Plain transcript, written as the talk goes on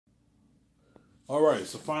Alright,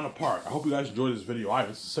 it's the final part. I hope you guys enjoyed this video.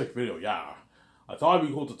 It's a sick video, yeah. I thought it'd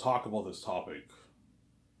be cool to talk about this topic.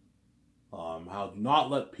 How do not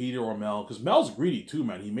let Peter or Mel, because Mel's greedy too,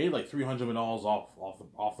 man. He made like $300 million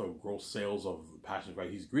off the gross sales of Passion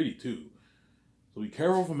Fight. He's greedy too. So be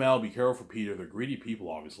careful for Mel, be careful for Peter. They're greedy people,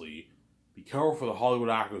 obviously. Be careful for the Hollywood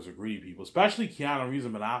actors, they're greedy people. Especially Keanu Reeves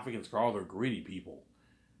and Ben Affleck and Scarlett, they're greedy people.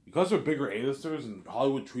 Because they're bigger A-listers and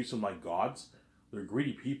Hollywood treats them like gods, they're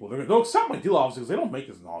greedy people. They'll accept my deal, obviously, because they don't make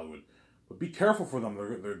this in Hollywood. But be careful for them.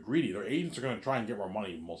 They're greedy. Their agents are going to try and get more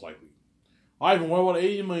money, most likely. Ivan, what about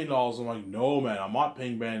 $80 million? I'm like, no, man. I'm not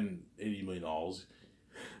paying Ben $80 million.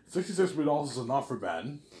 $66 million is enough for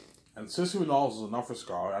Ben. And $60 million is enough for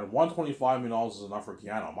Scarlett. And $125 million is enough for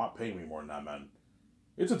Keanu. I'm not paying me more than that, man.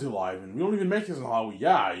 It's a deal, Ivan. We don't even make this in Hollywood.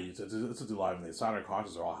 Yeah, it's a deal, Ivan. They sign their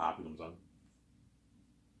contracts. They're all happy with them.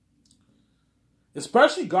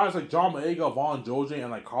 Especially guys like John Boyega, Vaughn Joje,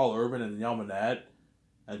 and like Carl Urban and Danielle Minette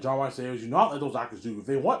and John Wayne Sayers, you not let those actors do. If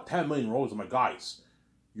they want 10 million roles, I'm like, guys,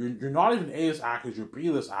 you're not even A-list actors, you're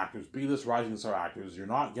B-list actors, B-list rising star actors. You're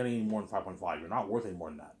not getting any more than 5.5. You're not worth any more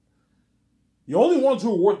than that. The only ones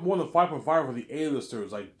who are worth more than 5.5 are the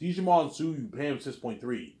A-listers, like Digimon Su, you pay him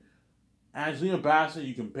 6.3. Angelina Bassett,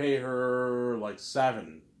 you can pay her like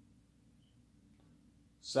 7.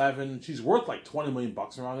 She's worth like 20 million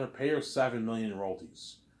bucks around there. Pay her 7 million in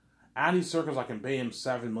royalties. Andy Serkis, I can pay him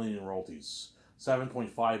 7 million in royalties.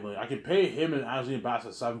 7.5 million. I can pay him and Angelina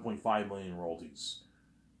Bassett 7.5 million in royalties,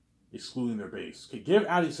 excluding their base. Okay, give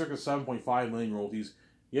Andy Serkis 7.5 million royalties.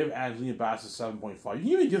 Give Angelina Bassett 7.5. You can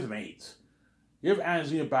even give them 8. Give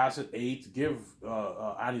Angelina Bassett 8. Give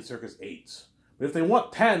Andy Serkis 8. But if they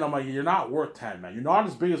want 10, I'm like, you're not worth 10, man. You're not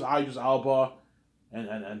as big as Idris Elba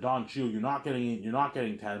and Don Cheadle. You're not getting 10,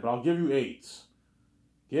 but I'll give you 8.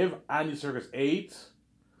 Give Andy Serkis 8.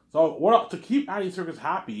 So what to keep Andy Serkis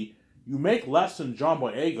happy, you make less than John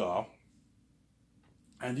Boyega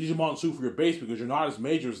and Digimon Su for your base because you're not as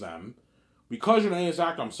major as them. Because you're an A-list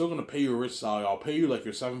actor, I'm still going to pay you a rich salary. I'll pay you like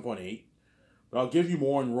your 7.8, but I'll give you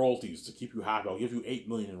more in royalties to keep you happy. I'll give you 8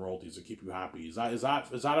 million in royalties to keep you happy. Is that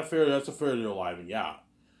a fair? That's a fair deal, Ivan. Yeah.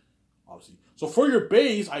 Obviously. So for your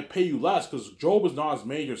base, I pay you less because Job is not as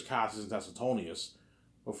major as Cassius and Tacitonius.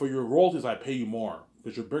 But for your royalties, I pay you more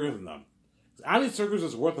because you're bigger than them. Andy Serkis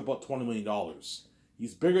is worth about $20 million.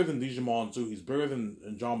 He's bigger than Digimon Su. He's bigger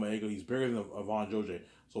than John Boyega. He's bigger than Vaughn Joje.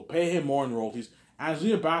 So pay him more in royalties.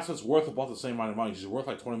 Angelina Bassett's worth about the same amount of money. She's worth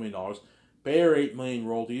like $20 million. Pay her 8 million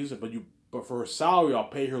royalties, but for her salary, I'll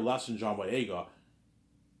pay her less than John Boyega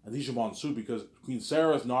and Digimon Su because Queen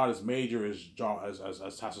Sarah is not as major as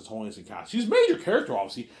Tacitonius and Cassius. She's a major character,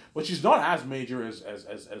 obviously, but she's not as major as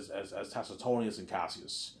Tacitonius and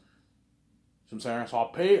Cassius. You know what I'm saying? So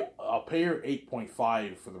I'll pay her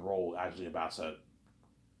 8.5 for the role, Angelina Bassett.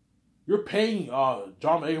 You're paying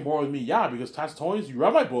John Boyega more than me, yeah, because Tacitonius, you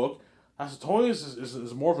read my book, Tacitonius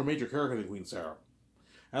is more of a major character than Queen Sarah.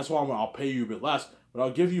 And that's why I'll pay you a bit less. But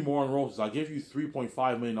I'll give you more in royalties. I'll give you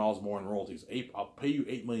 $3.5 million more in royalties. I'll pay you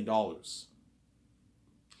 $8 million.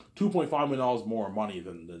 $2.5 million more money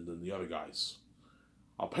than the other guys.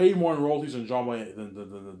 I'll pay you more in royalties than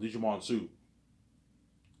than Digimon Su.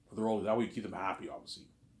 For the royalties. That way you keep them happy, obviously.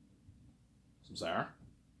 Some Sarah.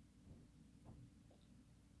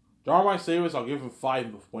 John Wayne Davis, I'll give him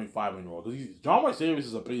 $5.5 million royalties. John Wayne Davis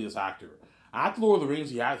is a B-list actor. After Lord of the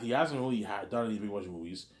Rings, he hasn't really done any big budget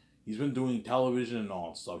movies. He's been doing television and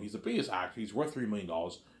all that stuff. He's the biggest actor. He's worth $3 million.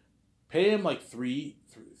 Pay him like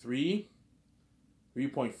 3.5.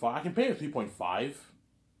 I can pay him 3.5.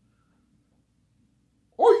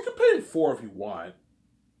 Or you can pay him 4 if you want.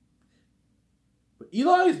 But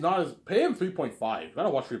Eli is not as... Pay him 3.5. You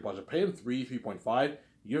gotta watch for your budget. Pay him 3.5.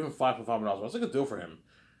 You give him $5.5 million. That's like a deal for him.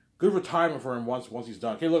 Good retirement for him once he's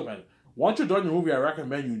done. Okay, look, man. Once you're done your movie, I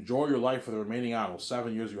recommend you enjoy your life for the remaining,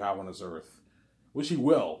 7 years you have on this earth. Which he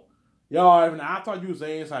will. Yo, Ivan, after I do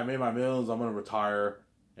Zanes, I made my millions, I'm going to retire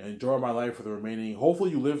and enjoy my life for the remaining.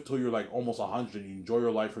 Hopefully you live till you're like almost 100 and you enjoy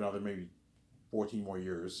your life for another maybe 14 more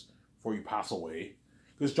years before you pass away.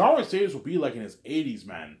 Because John Rice Davis will be like in his 80s,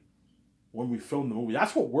 man, when we film the movie.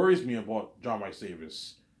 That's what worries me about John Rice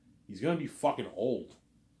Davis. He's going to be fucking old.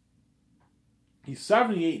 He's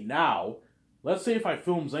 78 now. Let's say if I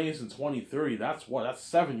film Zanes in 2030, that's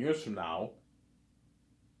 7 years from now.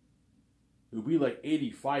 He'll be like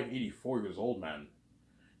 85, 84 years old, man.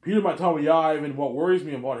 Peter might tell me, yeah, Ivan, what worries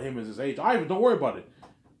me about him is his age. Ivan, don't worry about it.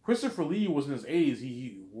 Christopher Lee was in his 80s.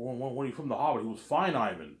 When he filmed The Hobbit, he was fine,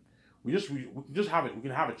 Ivan. We can just have it. We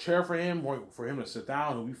can have a chair for him to sit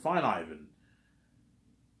down. He'll be fine, Ivan.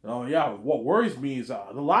 Yeah. What worries me is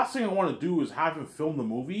the last thing I want to do is have him film the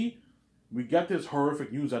movie We get this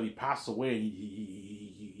horrific news that he passed away, and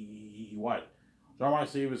he what? John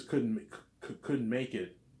Rhys Davies couldn't make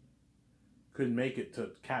it. Can't make it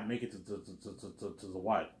to the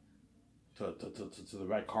what? To the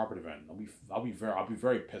red carpet event. I'll be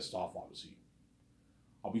very pissed off, obviously.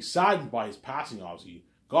 I'll be saddened by his passing, obviously.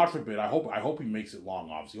 God forbid. I hope he makes it long,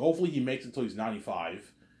 obviously. Hopefully he makes it until he's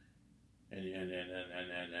 95. And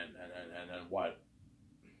what?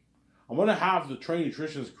 I'm gonna have the trained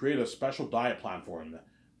nutritionists create a special diet plan for him.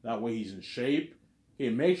 That way he's in shape. Okay,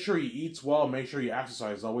 make sure he eats well. Make sure he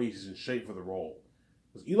exercises. That way he's in shape for the role.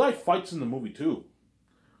 Because Eli fights in the movie too.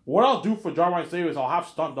 What I'll do for John Rhys Davies, I'll have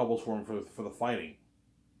stunt doubles for him for the fighting.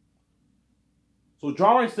 So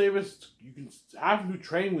John Rhys Davies, you can have him do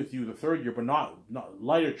training with you the third year, but not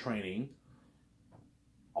lighter training,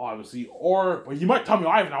 obviously. But you might tell me,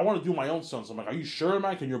 Ivan, I want to do my own stunts. I'm like, are you sure,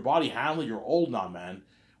 man? Can your body handle it? You're old now, man.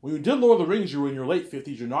 When you did Lord of the Rings, you were in your late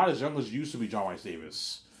 50s. You're not as young as you used to be, John Rhys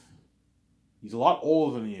Davies. He's a lot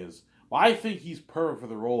older than he is. But I think he's perfect for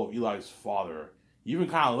the role of Eli's father. He even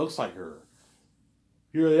kind of looks like her.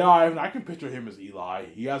 Here they are. I can picture him as Eli.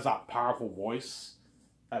 He has that powerful voice.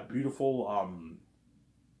 That beautiful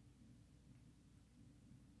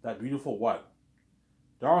what?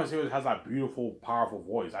 John Rhys Davies has that beautiful, powerful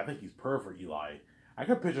voice. I think he's perfect for Eli. I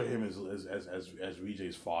can picture him as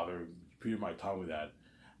VJ's father. Peter might tell me that.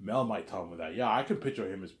 Mel might tell me that. Yeah, I can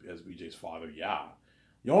picture him as VJ's father. Yeah.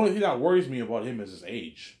 The only thing that worries me about him is his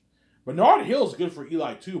age. Bernard Hill's good for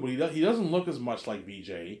Eli too, but he doesn't look as much like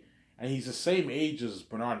VJ, and he's the same age as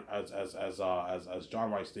Bernard as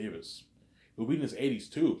John Rhys Davies. He'll be in his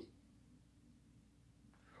 80s too.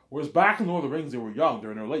 Whereas back in Lord of the Rings, they were young.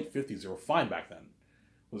 They're in their late 50s. They were fine back then.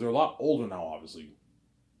 Because they're a lot older now, obviously.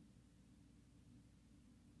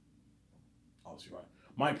 Obviously, right.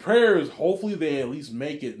 My prayer is hopefully they at least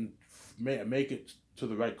make it to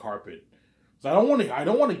the red carpet. So I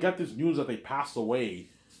don't want to get this news that they passed away.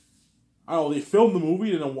 I don't know, they filmed the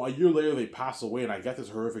movie and then a year later they pass away and I get this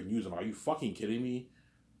horrific news. I'm like, are you fucking kidding me?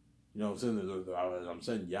 You know what I'm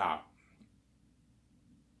saying? Yeah.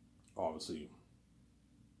 Obviously.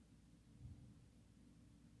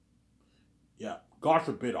 Yeah. God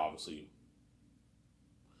forbid, obviously.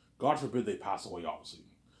 God forbid they pass away, obviously.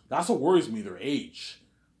 That's what worries me, their age.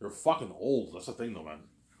 They're fucking old. That's the thing, though, man.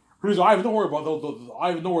 Ivan, don't worry about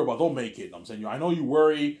they'll make it. I'm saying, I know you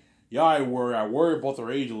worry. Yeah, I worry. I worry about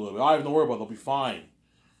their age a little bit. Ivan, don't worry about it. They'll be fine.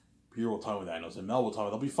 Peter will tell me that. I'm saying, Mel will tell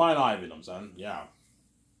me they'll be fine, Ivan. I'm saying, yeah.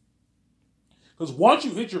 Because once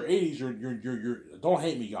you hit your 80s, you're don't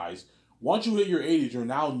hate me, guys. Once you hit your 80s, you're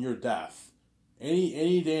now near death.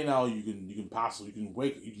 Any day now, you can pass. You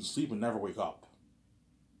can sleep and never wake up.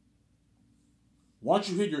 Once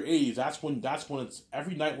you hit your 80s, that's when it's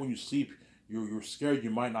every night when you sleep, you're scared you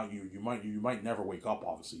might never wake up,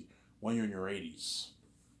 obviously, when you're in your 80s.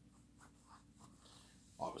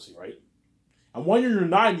 Obviously, right? And when you're in your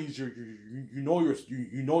 90s,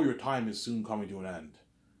 you know your time is soon coming to an end.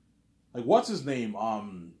 Like, what's his name?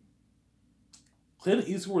 Clint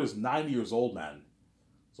Eastwood is 90 years old, man.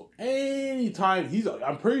 So anytime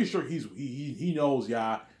I'm pretty sure he knows,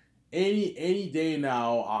 yeah. Any day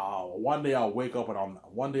now, one day I'll wake up and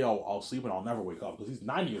I'll sleep and I'll never wake up because he's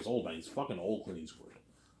 90 years old, man. He's fucking old, Clint Eastwood.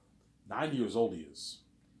 90 years old he is.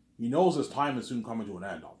 He knows his time is soon coming to an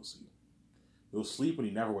end, obviously. He'll sleep and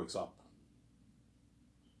he never wakes up.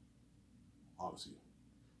 Obviously.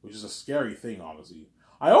 Which is a scary thing, obviously.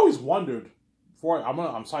 I always wondered,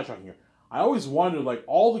 I'm sidetracking here. I always wondered, like,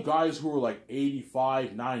 all the guys who were like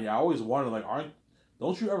 85, 90, I always wondered, like,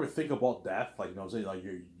 don't you ever think about death? Like, you know what I'm saying? Like,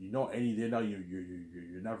 any day now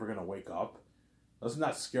you're never gonna wake up. Doesn't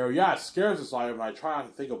that scare you? Yeah, it scares us, and I try not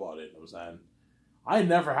to think about it, you know what I'm saying? I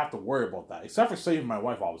never have to worry about that. Except for saving my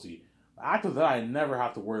wife, obviously. After that, I never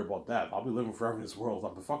have to worry about death. I'll be living forever in this world.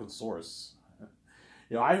 I'm the fucking source.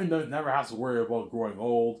 You know, Ivan never has to worry about growing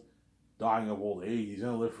old, dying of old age. He's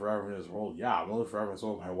gonna live forever in this world. Yeah, I'm gonna live forever in this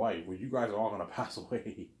world with my wife. Well, you guys are all gonna pass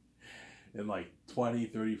away in like 20,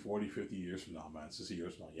 30, 40, 50 years from now, man. 60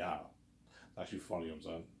 years from now. Yeah. It's actually funny, you know what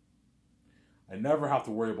I'm saying? I never have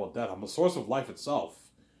to worry about death. I'm the source of life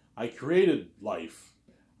itself. I created life.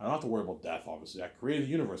 I don't have to worry about death, obviously. I created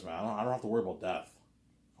the universe, man. I don't have to worry about death,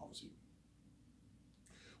 obviously.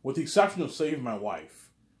 With the exception of saving my wife.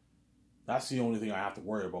 That's the only thing I have to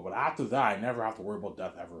worry about. But after that, I never have to worry about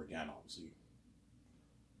death ever again, obviously.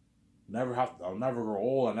 I'll never grow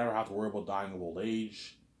old. I never have to worry about dying of old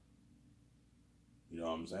age. You know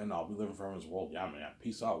what I'm saying? I'll be living forever in this world. Yeah, man.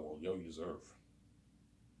 Peace out, world. Yo, you deserve.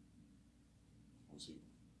 Let's see.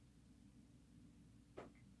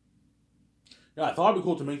 Yeah, I thought it'd be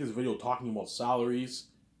cool to make this video talking about salaries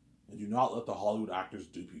and do not let the Hollywood actors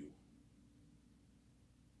dupe you.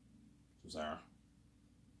 there.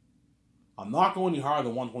 I'm not going any higher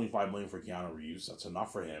than $125 million for Keanu Reeves. That's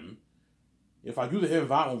enough for him. If I do the him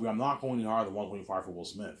that movie, I'm not going any higher than $125 for Will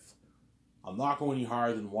Smith. I'm not going any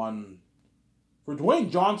higher than one for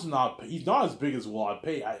Dwayne Johnson. He's not as big as Will. I'd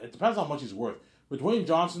pay. It depends how much he's worth. For Dwayne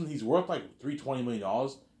Johnson, he's worth like $320 million.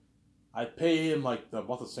 I'd pay him like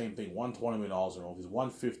about the same thing, $120 million or he's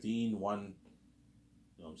 $115, you know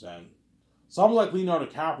what I'm saying? Someone like Leonardo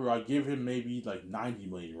DiCaprio, I'd give him maybe like $90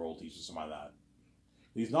 million royalties or something like that.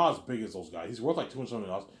 He's not as big as those guys. He's worth like $200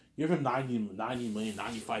 million. Give him $90 million,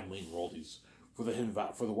 $95 million royalties for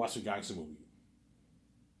the Western Gangster movie.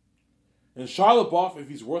 And Shia LaBeouf, if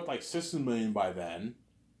he's worth like $60 million by then,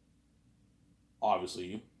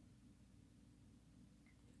 obviously,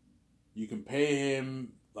 you can pay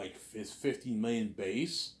him like his $15 million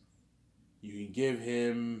base. You can give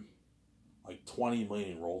him like $20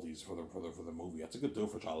 million royalties for the movie. That's a good deal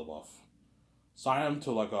for Shia LaBeouf. Sign him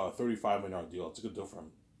to like a $35 million deal. That's a good deal for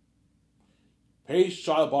him. Pay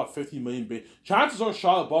Shia LaBeouf $50 million base. Chances are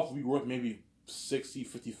Shia LaBeouf will be worth maybe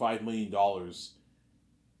 $55 million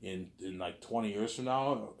in like 20 years from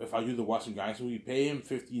now. If I do the Western Gangster movie, pay him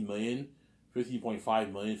 $15 million,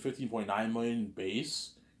 $15.5 million, $15.9 million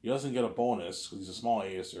base. He doesn't get a bonus because he's a small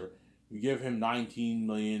A-lister. You give him $19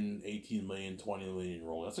 million, $18 million, $20 million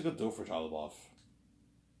roll. That's a good deal for Shia LaBeouf.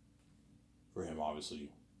 For him, obviously.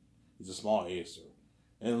 He's a small A-lister.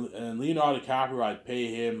 And Leonardo DiCaprio, I'd pay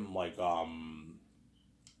him like a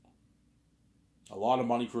lot of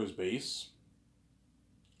money for his base.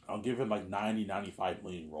 I'll give him like 95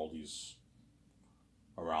 million royalties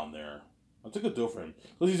around there. That's a good deal for him.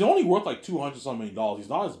 Because he's only worth like $200-some million. He's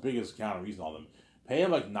not as big as Keanu Reeves and all them. Pay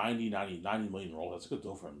him like 90 million royalties. That's a good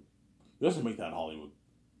deal for him. He doesn't make that in Hollywood.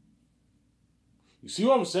 You see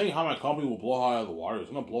what I'm saying? How my company will blow high out of the water?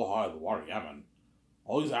 It's going to blow high out of the water. Yeah, man.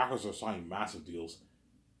 All these actors are signing massive deals.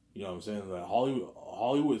 You know what I'm saying? That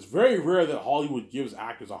Hollywood, it's very rare that Hollywood gives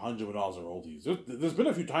actors $100 million in royalties. There's been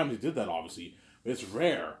a few times they did that, obviously, but it's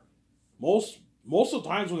rare. Most of the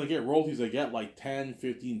times when they get royalties, they get like 10,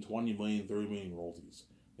 15, 20 million, 30 million royalties.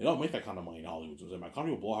 They don't make that kind of money in Hollywood. So my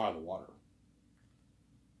company will blow high out of the water.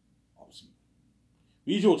 Obviously.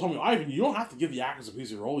 VJ will tell me, Ivan, you don't have to give the actors a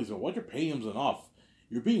piece of royalties, but what you're paying them is enough.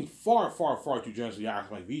 You're being far, far, far too generous to the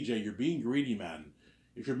actors. Like, VJ, you're being greedy, man.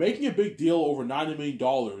 If you're making a big deal over $90 million,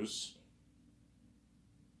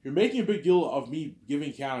 you're making a big deal of me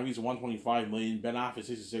giving Keanu Reeves $125 million, Ben Affleck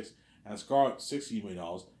 $66, and Scarlett $60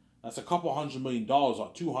 million. That's a couple $100 million,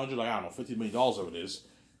 $200, like, I don't know, $50 million of it is.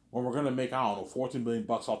 When we're going to make, I don't know, $14 million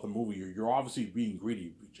off the movie, you're obviously being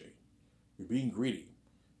greedy, BJ. You're being greedy.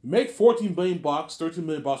 You make $14 million, $13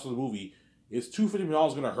 million for the movie. Is $250 million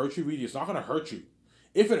going to hurt you, BJ? It's not going to hurt you.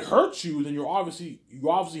 If it hurts you, then you obviously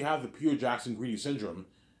have the Peter Jackson greedy syndrome.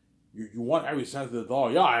 You want every cent of the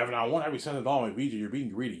dollar. Yeah, Ivan, I want every cent of the dollar, my BJ. You're being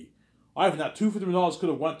greedy. Ivan, that $250 million could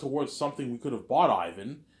have went towards something we could have bought,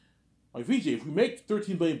 Ivan. Like, VJ, if we make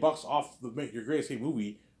 $13 billion off the Make Your Great Escape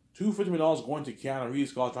movie, $250 million going to Keanu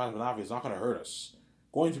Reeves, Scarlett Johansson, Ben Affleck, it's not going to hurt us.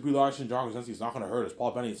 Going to Brie Larson, John Krasinski, it's not going to hurt us.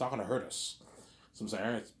 Paul Bettany, it's not going to hurt us. So I'm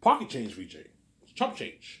saying, it's pocket change, VJ. It's chump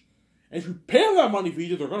change. And if you pay them that money,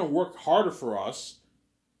 VJ, they're going to work harder for us.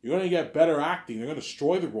 You're going to get better acting. They're going to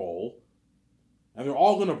destroy the role. And they're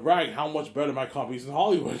all going to brag how much better my company is in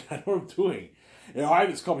Hollywood. I know what I'm doing. You know, I have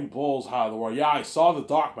this company blows high out of the water. Yeah, I saw the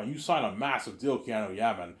doc, man. You signed a massive deal, Keanu.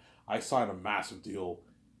 Yeah, man. I signed a massive deal.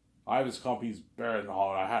 I have this company's better than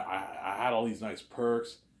Hollywood. I had all these nice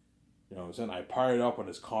perks. You know what I'm saying? I partied up on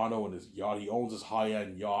his condo and his yacht. He owns his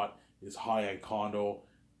high-end yacht, his high-end condo.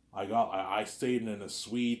 I stayed in a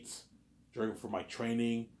suite for my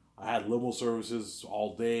training. I had limo services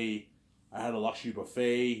all day. I had a luxury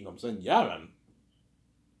buffet. You know what I'm saying? Yeah, man.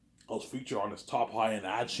 I was featured on his top high-end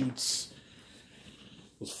ad shoots.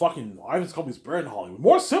 It was fucking... Ivan's company's better than Hollywood.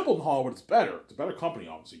 More simple than Hollywood. It's better. It's a better company,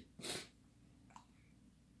 obviously.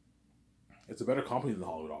 It's a better company than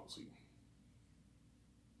Hollywood, obviously.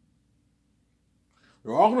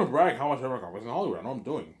 They're all going to brag how much better company than Hollywood. I know what I'm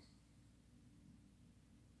doing.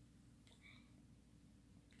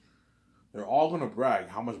 They're all going to brag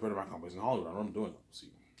how much better my company is in Hollywood. I know what I'm doing, obviously.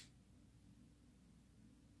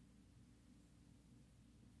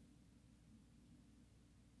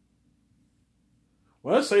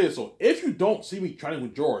 Well, let's say this. So, if you don't see me training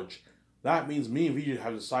with George, that means me and VJ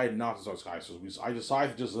have decided not to start Sky. So, I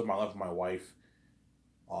decided to just live my life with my wife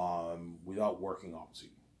without working,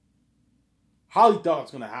 obviously. Highly doubt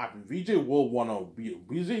that's going to happen. VJ will want to be...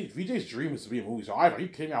 VJ's dream is to be a movie star. Ivan, are you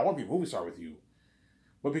kidding me? I want to be a movie star with you.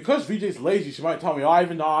 But because VJ's lazy, she might tell me,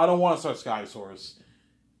 Ivan, no, I don't want to start Sky Source.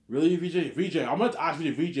 Really, VJ? VJ, I'm going to ask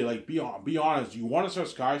VJ, like, be honest. Do you want to start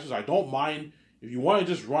Sky Source? I don't mind If you want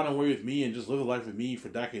to just run away with me and just live a life with me for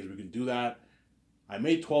decades, we can do that. I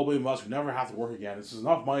made $12 billion bucks. We never have to work again. This is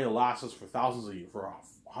enough money to last us for thousands of years, for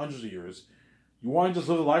hundreds of years. You want to just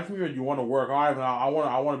live a life with me, or do you want to work? All right, I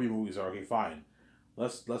want to be a movie star. Okay, fine.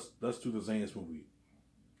 Let's do the Zaynus movie.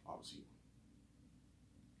 Obviously.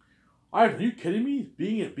 Ivan, are you kidding me?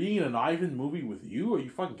 Being in an Ivan movie with you? Are you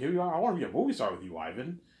fucking kidding me? I want to be a movie star with you,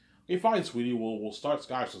 Ivan. Okay, fine, sweetie. We'll start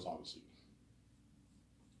Skysons, obviously.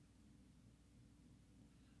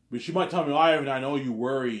 But she might tell me, Ivan, I know you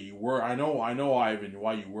worry. I know, Ivan,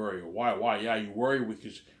 why you worry. Why? Yeah, you worry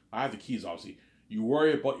because I have the keys, obviously. You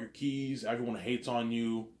worry about your keys. Everyone hates on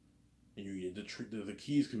you, and the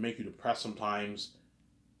keys can make you depressed sometimes.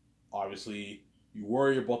 Obviously, you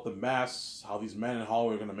worry about the mess, how these men in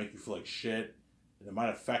Hollywood are gonna make you feel like shit, and it might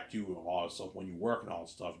affect you and all that stuff when you work and all that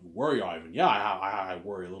stuff. You worry, Ivan. Yeah, I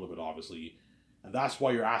worry a little bit, obviously, and that's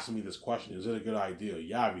why you're asking me this question. Is it a good idea?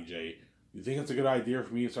 Yeah, VJ. You think it's a good idea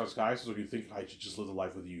for me to start Skysons, or do you think I should just live the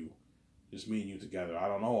life with you? Just me and you together. I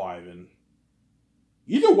don't know, Ivan.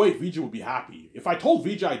 Either way, VJ would be happy. If I told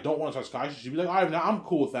VJ I don't want to start Skysons, she'd be like, Ivan, I'm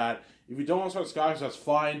cool with that. If you don't want to start Skysons, that's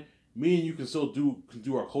fine. Me and you can still do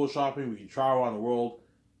our clothes shopping. We can travel around the world.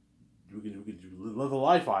 We can live a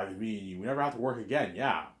life, Ivan, me and you. We never have to work again,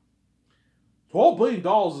 yeah. $12 billion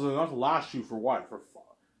is enough to last you for what?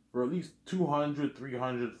 For at least 200,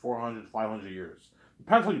 300, 400, 500 years.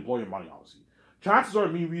 Depends how you blow your money, obviously. Chances are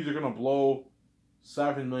movies are going to blow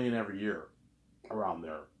 $7 million every year. Around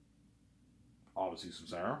there. Obviously,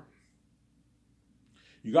 Sarah.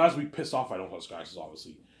 You guys will be pissed off if I don't touch Skysons,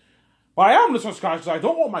 obviously. But I am going to touch Skysons. I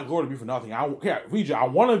don't want my glory to be for nothing. VJ, I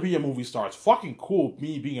want to be a movie star. It's fucking cool,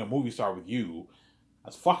 me being a movie star with you.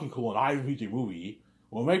 That's fucking cool. An Ivan VJ movie.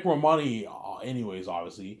 We'll make more money anyways,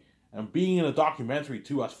 obviously. And being in a documentary,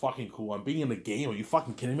 too, that's fucking cool. And being in the game, are you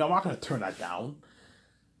fucking kidding me? I'm not going to turn that down.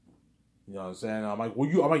 You know what I'm saying? I'm like,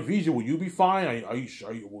 VJ, will you be fine? Are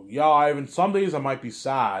you, yeah, Ivan, some days I might be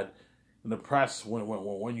sad in the press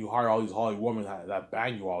when you hire all these Hollywood women that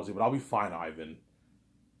bang you, obviously, but I'll be fine, Ivan.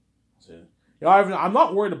 Yeah, Ivan, I'm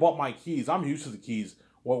not worried about my keys. I'm used to the keys.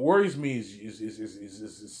 What worries me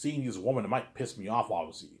is seeing these women. It might piss me off,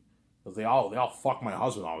 obviously, because they all fuck my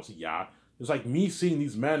husband, obviously. Yeah, it's like me seeing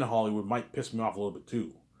these men in Hollywood might piss me off a little bit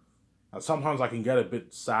too. And sometimes I can get a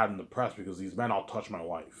bit sad and depressed because these men all touch my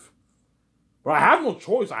wife. But I have no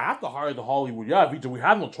choice. I have to hire the Hollywood. Yeah, VJ, we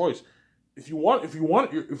have no choice. If you want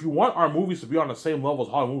our movies to be on the same level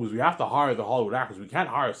as Hollywood movies, we have to hire the Hollywood actors. We can't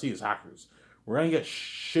hire C-list actors. We're gonna get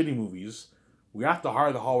shitty movies. We have to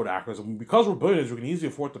hire the Hollywood actors, and because we're billionaires, we can easily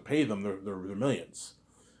afford to pay them their millions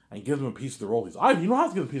and give them a piece of the royalties. You don't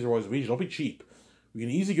have to give them a piece of the royalties. Don't be cheap. We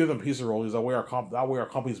can easily give them a piece of the royalties. That way, our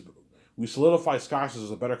companies, we solidify Skysons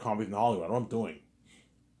as a better company than Hollywood. I know what I'm doing.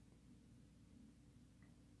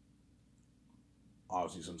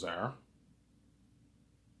 Obviously, some Sarah.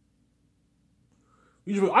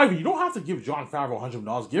 Ivan, you don't have to give Jon Favreau $100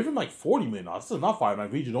 million. Give him like $40 million. That's enough, Ivan.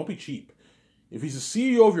 VJ, don't be cheap. If he's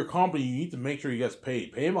the CEO of your company, you need to make sure he gets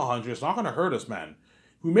paid. Pay him $100. It's not going to hurt us, man.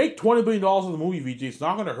 If we make $20 billion in the movie, VJ, it's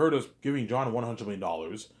not going to hurt us giving John $100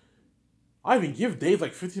 million. Ivan, give Dave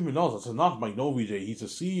like $15 million. That's enough, Mike. No, VJ. He's the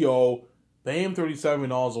CEO. Pay him $37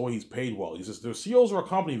 million the way he's paid well. He's just, they're CEOs of a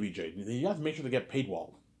company, VJ. You have to make sure they get paid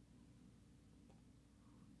well.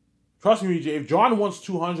 Trust me, VJ, if John wants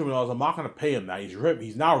 $200 million, I'm not going to pay him that.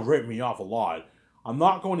 He's now ripped me off a lot. I'm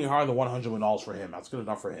not going any higher than $100 million for him. That's good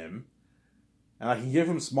enough for him. And I can give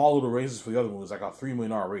him small little raises for the other movies, like a $3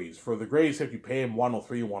 million raise. For the Greatest Hits, you pay him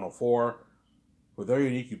 103, 104. For They're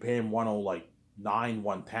Unique, you pay him 109,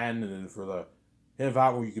 110. And then for the Hidden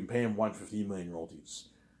Vat movie, you can pay him 115 million royalties.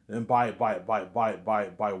 And then by what?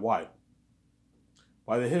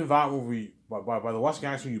 By the Hidden Vat movie, by the West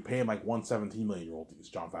Gangster, you pay him like 117 million royalties,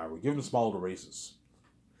 Jon Favreau. Give him small little raises.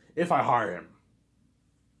 If I hire him.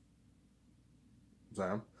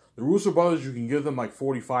 Sam? The Russo brothers, you can give them like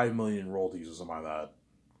 45 million royalties or something like that.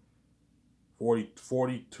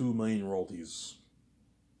 42 million royalties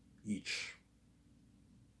each.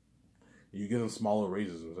 You give them smaller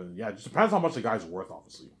raises. And yeah, it just depends how much the guy's worth,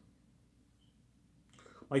 obviously.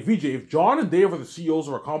 Like VJ, if John and Dave are the CEOs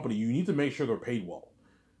of a company, you need to make sure they're paid well.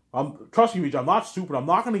 Trust me, VJ, I'm not stupid. I'm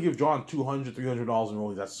not going to give John $200, $300 in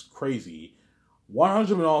royalties. That's crazy.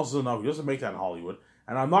 $100 million is enough. He doesn't make that in Hollywood.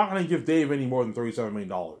 And I'm not going to give Dave any more than $37 million.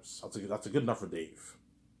 That's a good enough for Dave.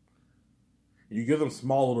 And you give them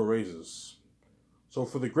small little raises. So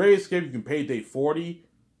for The Greatest Hits, you can pay Dave 40.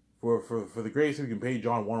 For The Greatest Hits, you can pay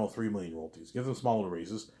John 103 million royalties. Give them small little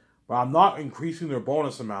raises. But I'm not increasing their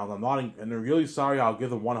bonus amount. And they're really sorry. I'll give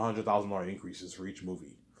them $100,000 increases for each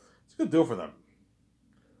movie. It's a good deal for them.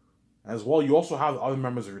 As well, you also have other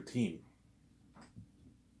members of your team.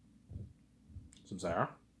 Sincere.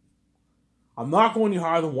 I'm not going any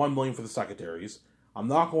higher than $1 million for the secretaries. I'm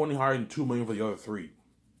not going any higher than $2 million for the other three.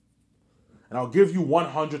 And I'll give you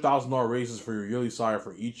 $100,000 raises for your yearly salary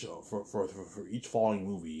for each for each following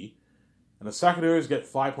movie. And the secretaries get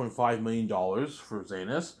 $5.5 million for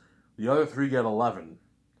Zanus. The other three get 11.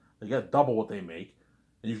 They get double what they make.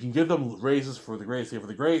 And you can give them raises for the Gray Escape. For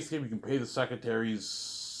the Gray Escape, you can pay the secretaries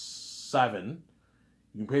 7.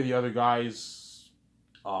 You can pay the other guys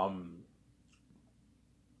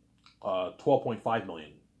 $12.5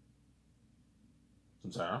 million.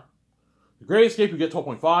 Sincere. The Gray Escape, you get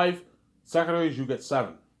 12.5. Secretaries, you get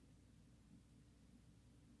 7.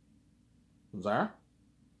 Sincere.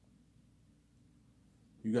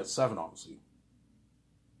 You get 7, obviously.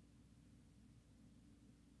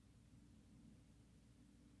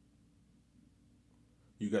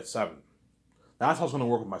 You get 7. That's how it's going to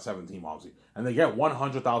work with my 7 team, obviously. And they get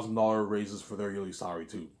 $100,000 raises for their yearly salary,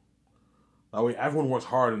 too. That way, everyone works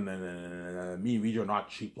hard, and me and VJ are not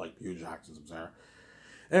cheap like Peter Jackson.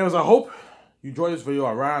 Anyways, I hope you enjoyed this video.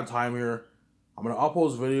 I ran out of time here. I'm going to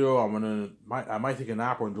upload this video. I might take a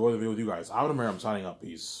nap or enjoy the video with you guys. I'm signing up.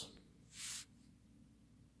 Peace.